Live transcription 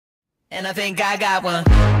And I think I got one.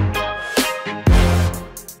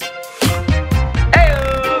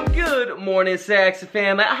 Hey, good morning, Saxton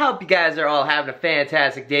family. I hope you guys are all having a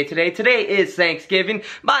fantastic day today. Today is Thanksgiving.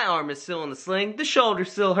 My arm is still in the sling. The shoulder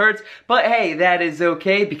still hurts. But hey, that is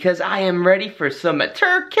okay because I am ready for some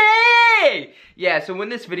turkey. Yeah, so when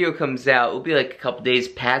this video comes out, it'll be like a couple days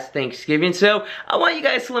past Thanksgiving. So I want you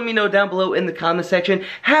guys to let me know down below in the comment section,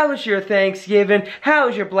 how was your Thanksgiving? How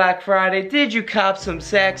was your Black Friday? Did you cop some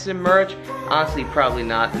Saxton merch? Honestly, probably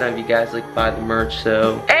not. None of you guys like buy the merch,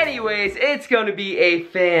 so. Anyways, it's gonna be a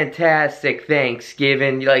fantastic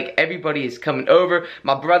Thanksgiving. Like, everybody is coming over.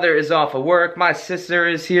 My brother is off of work. My sister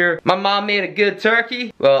is here. My mom made a good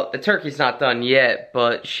turkey. Well, the turkey's not done yet,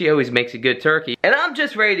 but she always makes a good turkey. And I'm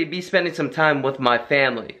just ready to be spending some time with my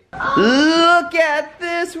family. Look at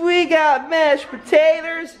this, we got mashed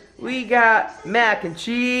potatoes, we got mac and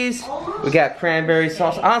cheese, we got cranberry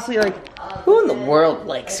sauce. Honestly, like, who in the world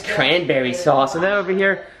likes cranberry sauce? And then over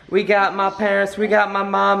here, we got my parents, we got my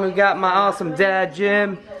mom, we got my awesome dad,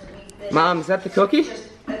 Jim. Mom, is that the cookie?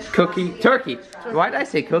 Turkey. Why did I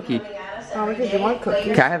say cookie? Oh, because you want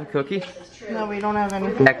cookies. Can I have a cookie? No, we don't have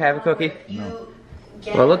any. Can I have a cookie? No.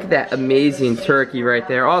 Well, look at that amazing turkey right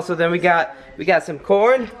there. Also, then we got some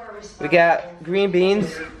corn, we got green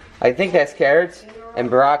beans, I think that's carrots, and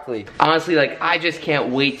broccoli. Honestly, like, I just can't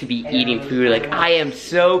wait to be eating food. Like, I am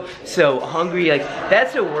so hungry. Like,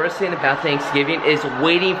 that's the worst thing about Thanksgiving is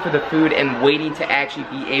waiting for the food and waiting to actually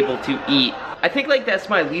be able to eat. I think, like, that's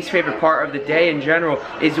my least favorite part of the day in general,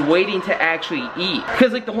 is waiting to actually eat.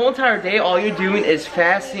 Because, like, the whole entire day, all you're doing is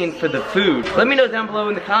fasting for the food. Let me know down below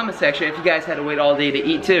in the comment section if you guys had to wait all day to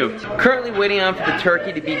eat too. Currently waiting on for the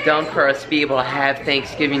turkey to be done for us to be able to have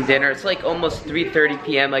Thanksgiving dinner. It's like almost 3:30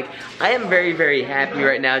 p.m. Like, I am very happy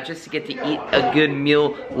right now just to get to eat a good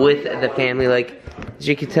meal with the family. Like, as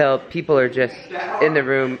you can tell, people are just in the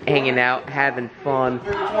room hanging out, having fun,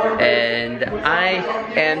 and I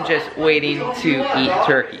am just waiting to eat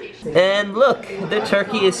turkey. And look, the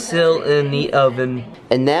turkey is still in the oven.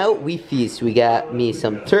 And now we feast. We got me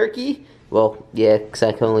some turkey. Well, yeah, because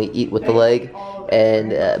I can only eat with the leg. And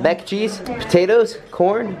mac and cheese, potatoes,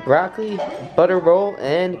 corn, broccoli, butter roll,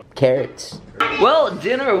 and carrots. Well,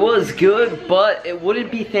 dinner was good, but it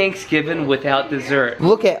wouldn't be Thanksgiving without dessert.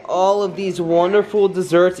 Look at all of these wonderful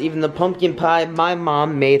desserts, even the pumpkin pie my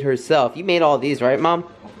mom made herself. You made all these, right, Mom?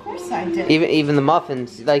 Of course I did. Even the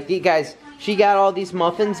muffins. Like, you guys, she got all these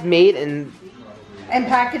muffins made and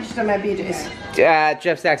packaged them at BJ's.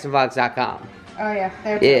 JeffSaxtonVlogs.com. Oh yeah,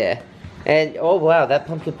 there. Yeah. And oh wow, that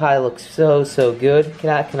pumpkin pie looks so good. Can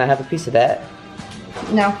I have a piece of that?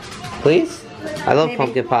 No. Please? I love Maybe.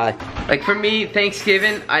 pumpkin pie. Like, for me,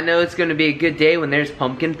 Thanksgiving, I know it's gonna be a good day when there's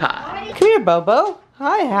pumpkin pie. Come here, Bobo.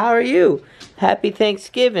 Hi, how are you? Happy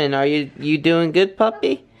Thanksgiving. Are you doing good,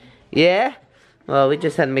 puppy? Yeah? Well, we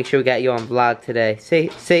just had to make sure we got you on vlog today.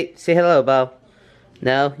 Say hello, Bo.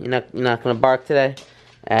 No? You're not gonna bark today?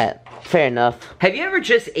 Fair enough. Have you ever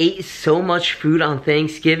just ate so much food on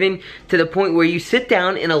Thanksgiving to the point where you sit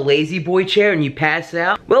down in a lazy boy chair and you pass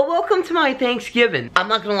out? Well, welcome to my Thanksgiving. I'm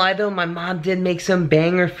not gonna lie though, my mom did make some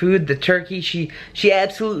banger food. The turkey, she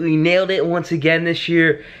absolutely nailed it once again this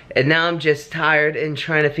year. And now I'm just tired and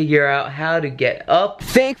trying to figure out how to get up.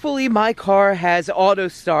 Thankfully, my car has auto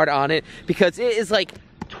start on it because it is like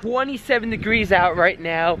 27 degrees out right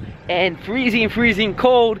now and freezing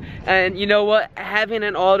cold, and you know what, having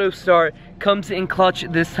an auto start comes in clutch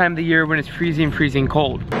this time of the year when it's freezing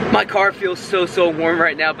cold. My car feels so warm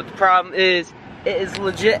right now, but the problem is it is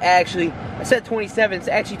legit. Actually, I said 27, it's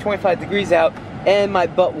actually 25 degrees out and my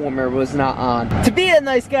butt warmer was not on. To be a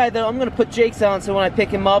nice guy though, I'm gonna put Jake's on so when I pick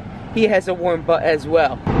him up he has a warm butt as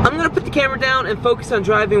well. I'm gonna put the camera down and focus on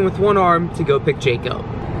driving with one arm to go pick Jake up.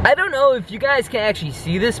 I don't know if you guys can actually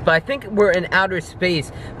see this, but I think we're in outer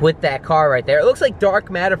space with that car right there. It looks like dark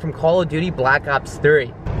matter from Call of Duty Black Ops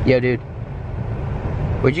 3. Yo, dude.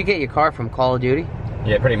 Where'd you get your car from, Call of Duty?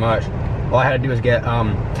 Yeah, pretty much. All I had to do was get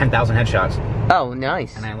 10,000 headshots. Oh,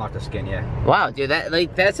 nice. And I unlocked the skin, yeah. Wow, dude,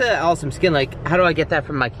 that's an awesome skin. Like, how do I get that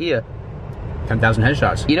from my Kia? 10,000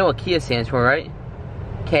 headshots. You know what Kia stands for, right?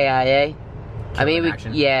 KIA. I mean,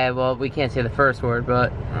 yeah, well, we can't say the first word,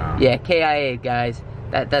 but yeah, KIA, guys.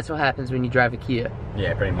 That's what happens when you drive a Kia.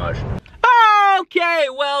 Yeah, pretty much. Okay,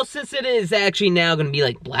 well, since it is actually now gonna be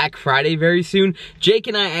like Black Friday very soon, Jake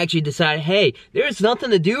and I actually decided, hey, there's nothing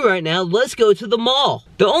to do right now, let's go to the mall.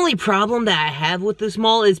 The only problem that I have with this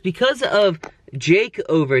mall is because of Jake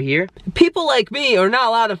over here, people like me are not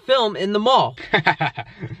allowed to film in the mall.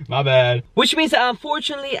 My bad. Which means that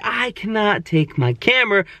unfortunately I cannot take my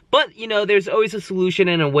camera, but you know, there's always a solution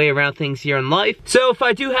and a way around things here in life. So if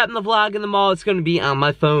I do happen to vlog in the mall, it's gonna be on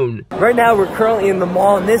my phone. Right now we're currently in the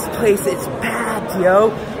mall and this place is packed, yo.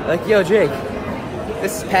 Like, yo, Jake,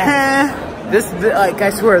 this is packed. Like, I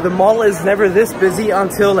swear, the mall is never this busy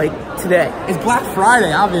until like today. It's Black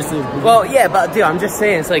Friday, obviously. Well, yeah, but dude, I'm just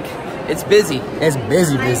saying, it's like, it's busy. It's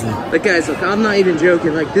busy. But guys, look, I'm not even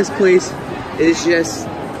joking. Like, this place is just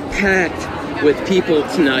packed with people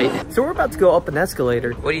tonight. So we're about to go up an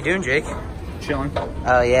escalator. What are you doing, Jake? Chilling.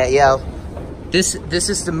 Oh yeah, yo. This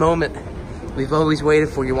is the moment we've always waited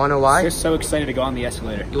for. You wanna know why? We're so excited to go on the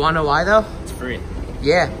escalator. You wanna know why though? It's free.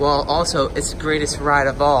 Yeah, well also, it's the greatest ride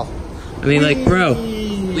of all. I mean, like, bro,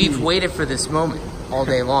 we've waited for this moment all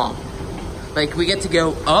day long. Like, we get to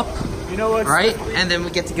go up, you know what, right? Swiftly? And then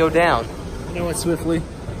we get to go down. You know what, Swiftly?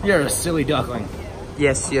 You're a silly duckling.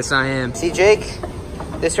 Yes, I am. See, Jake?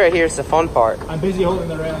 This right here is the fun part. I'm busy holding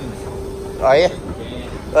the railings. Are you? Yeah.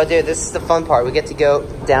 Oh, dude, this is the fun part. We get to go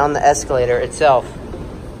down the escalator itself.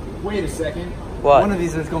 Wait a second. What? One of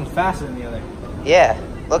these is going faster than the other. Yeah,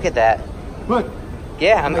 look at that. Look.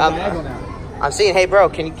 Yeah, I'm seeing. Hey, bro,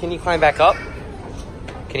 can you climb back up?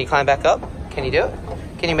 Can you climb back up? Can you do it?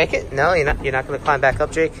 Can you make it? No, you're not gonna climb back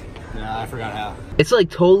up, Jake? No, I forgot how. It's like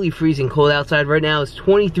totally freezing cold outside right now. It's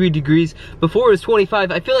 23 degrees. Before it was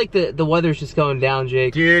 25. I feel like the weather's just going down,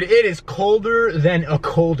 Jake. Dude, it is colder than a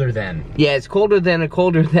colder than. Yeah, it's colder than a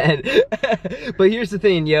colder than. But here's the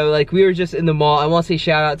thing, yo. Like, we were just in the mall. I want to say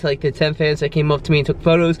shout out to like the 10 fans that came up to me and took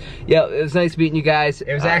photos. Yo, it was nice meeting you guys.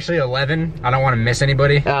 It was actually 11. I don't want to miss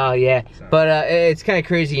anybody. Oh, yeah. So. But it's kind of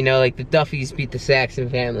crazy, you know, like the Duffys beat the Saxton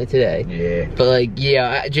family today. Yeah. But like,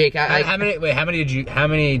 yeah, Jake, how many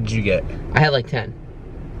did you get? I had like 10.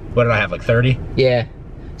 What did I have, like 30? Yeah.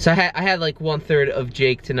 So I had like 1/3 of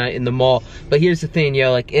Jake tonight in the mall. But here's the thing,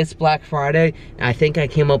 yo, like, it's Black Friday, and I think I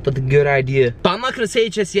came up with a good idea. But I'm not gonna say it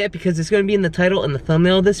just yet because it's gonna be in the title and the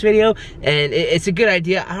thumbnail of this video, and it's a good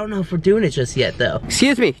idea. I don't know if we're doing it just yet, though.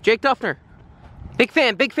 Excuse me, Jake Duffner. Big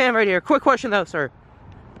fan right here. Quick question, though, sir.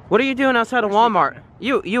 What are you doing outside of Walmart?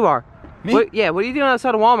 You are. Me? What are you doing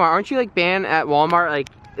outside of Walmart? Aren't you, like, banned at Walmart, like,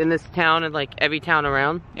 in this town and, like, every town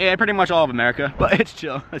around? Yeah, pretty much all of America, but it's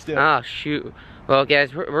chill. Let's do it. Oh, shoot. Well,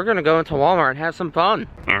 guys, we're gonna go into Walmart and have some fun.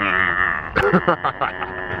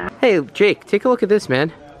 Hey, Jake, take a look at this,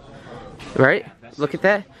 man. Right? Look at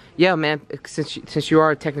that. Yeah, man, since you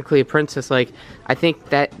are technically a princess, like, I think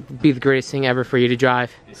that'd be the greatest thing ever for you to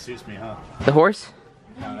drive. It suits me, huh? The horse?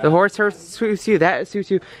 The horse suits you. That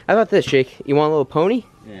suits you. How about this, Jake? You want a little pony?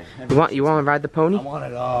 Yeah. You want to ride the pony? I want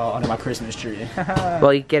it all under my Christmas tree.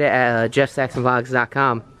 Well, you get it at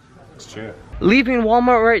JeffSaxtonVlogs.com. It's true. Leaving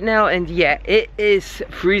Walmart right now, and yeah, it is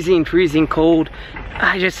freezing cold.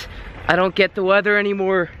 I don't get the weather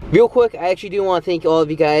anymore. Real quick, I actually do want to thank all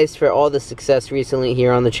of you guys for all the success recently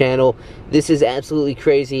here on the channel. This is absolutely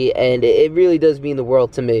crazy, and it really does mean the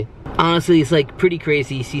world to me. Honestly, it's like pretty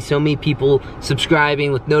crazy. You see so many people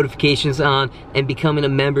subscribing with notifications on and becoming a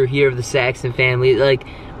member here of the Saxton family. Like,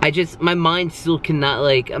 my mind still cannot,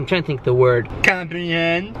 like, I'm trying to think the word.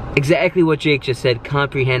 Comprehend. Exactly what Jake just said,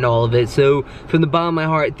 comprehend all of it. So, from the bottom of my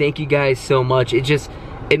heart, thank you guys so much.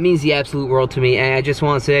 It means the absolute world to me, and I just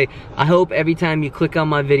want to say, I hope every time you click on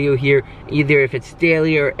my video here, either if it's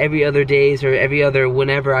daily or every other days or every other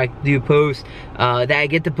whenever I do post, that I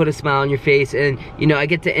get to put a smile on your face, and, you know, I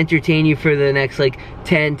get to entertain you for the next, like,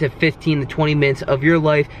 10 to 15 to 20 minutes of your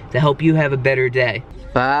life to help you have a better day.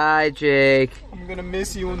 Bye, Jake. I'm gonna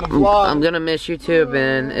miss you in the vlog. I'm gonna miss you too,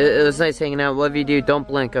 man. It was nice hanging out. Whatever you do, don't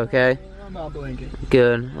blink, okay? I'm not blinking.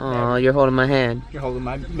 Good. Oh, you're holding my hand. You're holding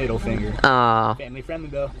my middle finger. Aw. Family friendly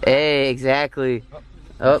though. Hey, exactly.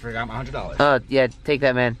 I forgot my $100. Oh, yeah, take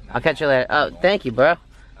that, man. I'll catch you later. Oh, thank you, bro.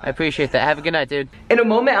 I appreciate that. Have a good night, dude. In a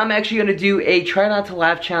moment, I'm actually gonna do a try not to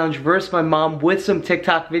laugh challenge versus my mom with some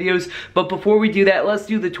TikTok videos. But before we do that, let's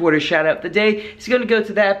do the Twitter shout out of the day. It's gonna go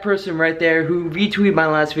to that person right there who retweeted my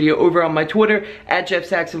last video over on my Twitter at Jeff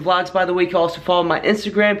Saxton Vlogs. By the way, you can also follow my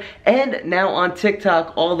Instagram and now on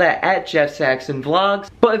TikTok, all that at Jeff Saxton Vlogs.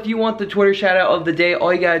 But if you want the Twitter shout out of the day,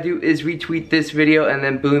 all you gotta do is retweet this video and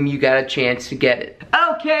then boom, you got a chance to get it.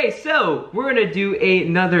 Okay, so we're gonna do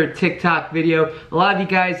another TikTok video. A lot of you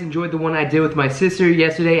guys enjoyed the one I did with my sister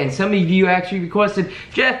yesterday, and some of you actually requested,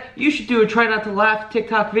 Jeff, you should do a try not to laugh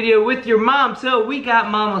TikTok video with your mom. So we got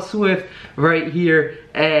Mama Swift right here,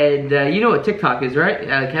 and you know what TikTok is, right?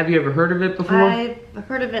 Have you ever heard of it before? I've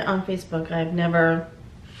heard of it on Facebook. I've never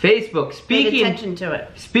Facebook. Pay attention to it.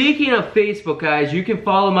 Speaking of Facebook, guys, you can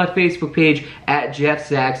follow my Facebook page at Jeff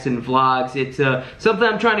Saxton Vlogs. It's something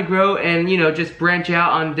I'm trying to grow and, you know, just branch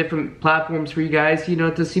out on different platforms for you guys, you know,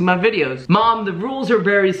 to see my videos. Mom, the rules are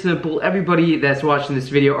very simple. Everybody that's watching this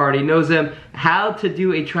video already knows them. How to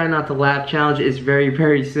do a try not to laugh challenge is very,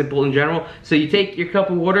 very simple in general. So you take your cup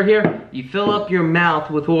of water here, you fill up your mouth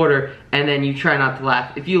with water, and then you try not to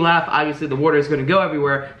laugh. If you laugh, obviously the water is gonna go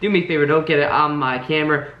everywhere. Do me a favor, don't get it on my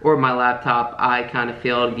camera or my laptop. I kind of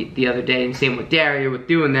failed the other day, and same with Daria with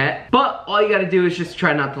doing that. But all you gotta do is just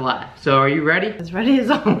try not to laugh. So are you ready? As ready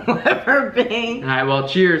as I'll ever be. All right, well,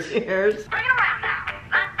 cheers. Cheers. Bring it around now.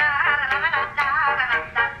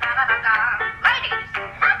 Ladies.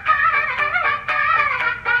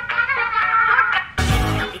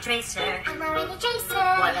 Tracer. I'm already Tracer.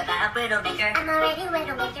 What about Widowmaker? I'm already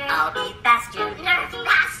Widowmaker. I'll be Bastion. Nerf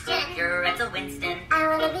Bastion. You're Rental Winston. I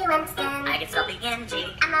wanna be Winston. I can still be Genji.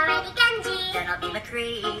 I'm already Genji. Then I'll be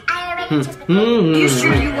McCree. I already chose McCree. You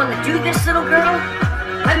sure you want to do this, little girl?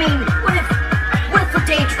 I mean, what if we're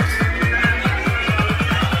dangerous?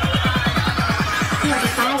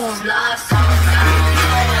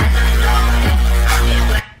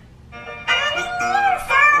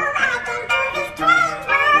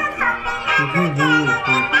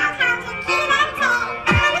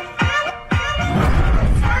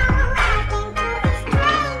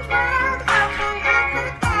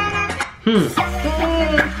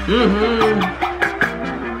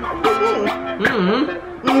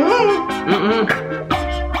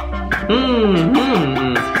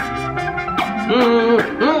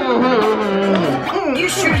 You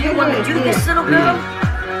sure you want to do this, little girl?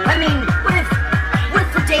 I mean, what if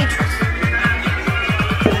we're dangerous?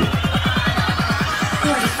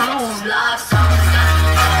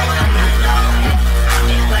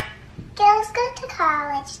 Girls go to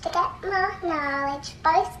college to get more knowledge.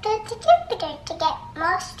 Boys go to Jupiter to get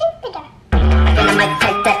more stupider. Then I might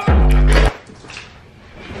take that.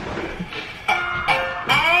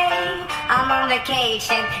 Hey, I'm on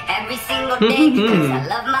vacation every single day because I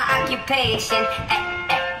love my occupation.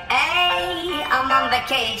 Hey, I'm on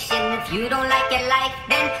vacation. If you don't like your life,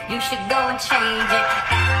 then you should go and change it.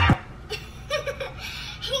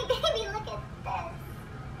 Hey baby, look at this.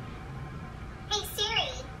 Hey Siri,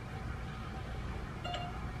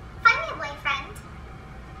 find me a boyfriend.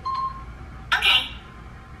 Okay.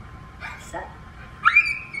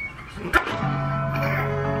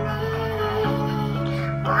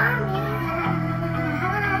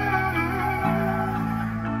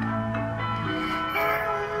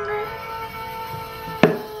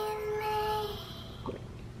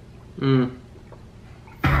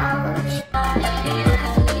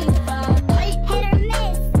 Hit or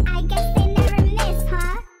miss, I guess they never miss,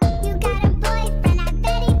 huh? You got a boyfriend, I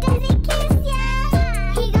bet he doesn't kiss ya.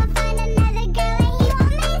 He gon' find another girl and he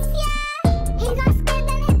won't miss ya. He gon' square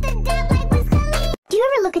then hit the dab like Wiz Khalifa. Do you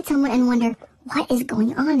ever look at someone and wonder what is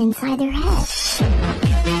going on inside their head?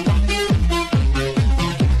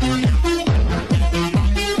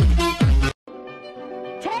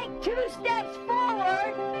 Take 2 steps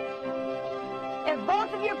forward if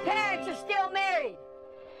both of your parents are still married.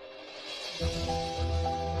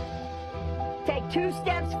 Take 2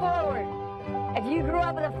 steps forward if you grew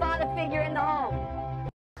up with a father figure in the home.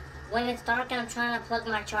 When it's dark and I'm trying to plug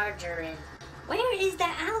my charger in. Where is the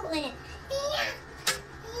outlet?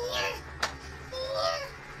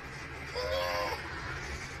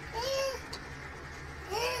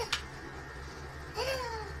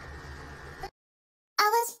 I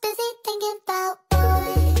was busy thinking about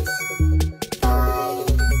boys.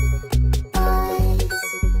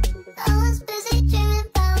 I was busy dreaming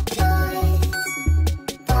about boys.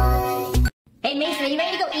 Hey Mason, are you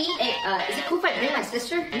ready to go eat? Hey, is it cool if I bring my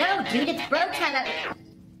sister? No, dude, it's bro time.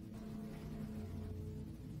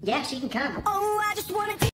 Yeah, she can come. Oh, I just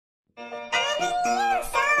wanna take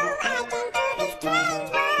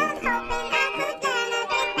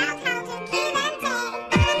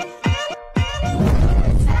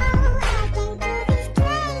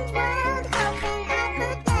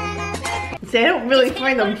See, I don't really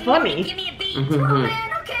find them funny. Give me a beat. Oh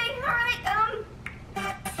man, okay, alright,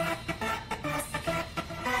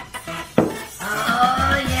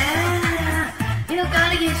 Oh yeah, you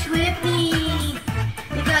gotta get swifty.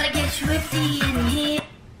 You gotta get swifty in here.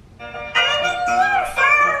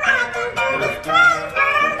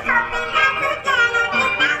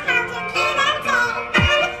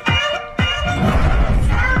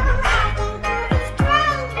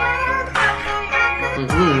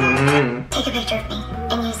 Take a picture of me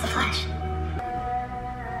and use the flash.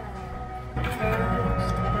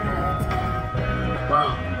 Whoa,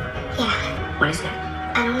 Yeah, what is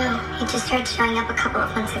that? I don't don't know. It just started showing up a couple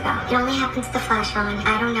of months ago. It only happens to flash on.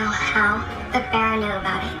 I don't know how, but Barra knew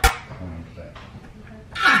about it.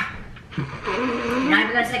 You're not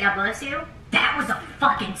even gonna say God bless you? That was a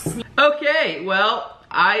fucking sneak. Okay, well,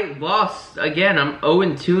 I lost again. I'm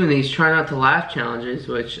 0-2 in these try not to laugh challenges,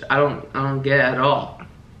 which I don't get at all.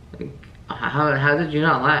 Like, how did you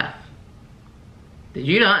not laugh? Did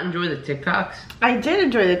you not enjoy the TikToks? I did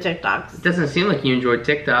enjoy the TikToks. It doesn't seem like you enjoyed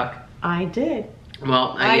TikTok. I did.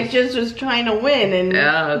 Well, I just was trying to win, and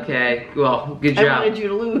okay. Well, good job. I wanted you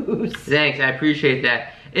to lose. Thanks, I appreciate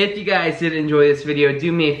that. If you guys did enjoy this video, do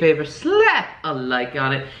me a favor, slap a like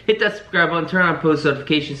on it. Hit that subscribe button, turn on post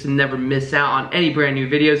notifications to never miss out on any brand new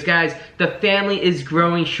videos. Guys, the family is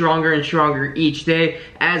growing stronger and stronger each day.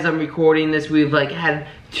 As I'm recording this, we've like had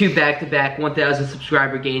 2 back-to-back 1,000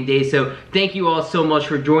 subscriber gain days. So thank you all so much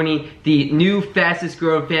for joining the new fastest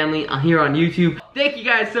growing family here on YouTube. Thank you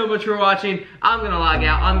guys so much for watching. I'm gonna log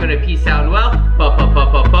out. I'm gonna peace out and well.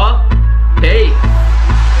 Peace.